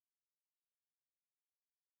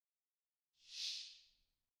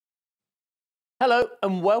Hello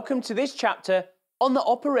and welcome to this chapter on the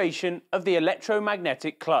operation of the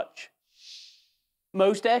electromagnetic clutch.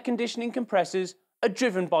 Most air conditioning compressors are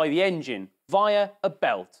driven by the engine via a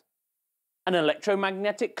belt. An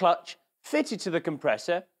electromagnetic clutch fitted to the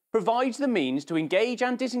compressor provides the means to engage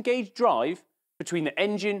and disengage drive between the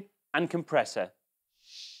engine and compressor.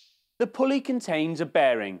 The pulley contains a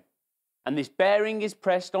bearing, and this bearing is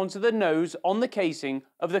pressed onto the nose on the casing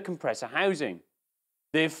of the compressor housing.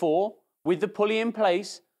 Therefore, with the pulley in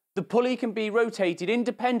place, the pulley can be rotated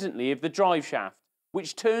independently of the drive shaft,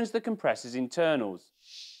 which turns the compressor's internals.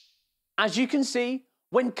 As you can see,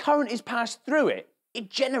 when current is passed through it, it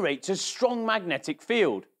generates a strong magnetic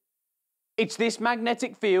field. It's this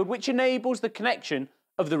magnetic field which enables the connection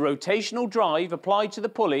of the rotational drive applied to the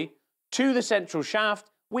pulley to the central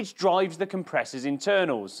shaft, which drives the compressor's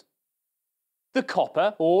internals. The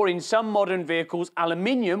copper, or in some modern vehicles,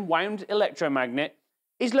 aluminium wound electromagnet,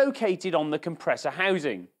 is located on the compressor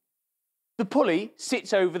housing. The pulley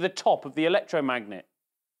sits over the top of the electromagnet,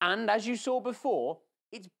 and as you saw before,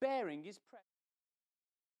 its bearing is pressed.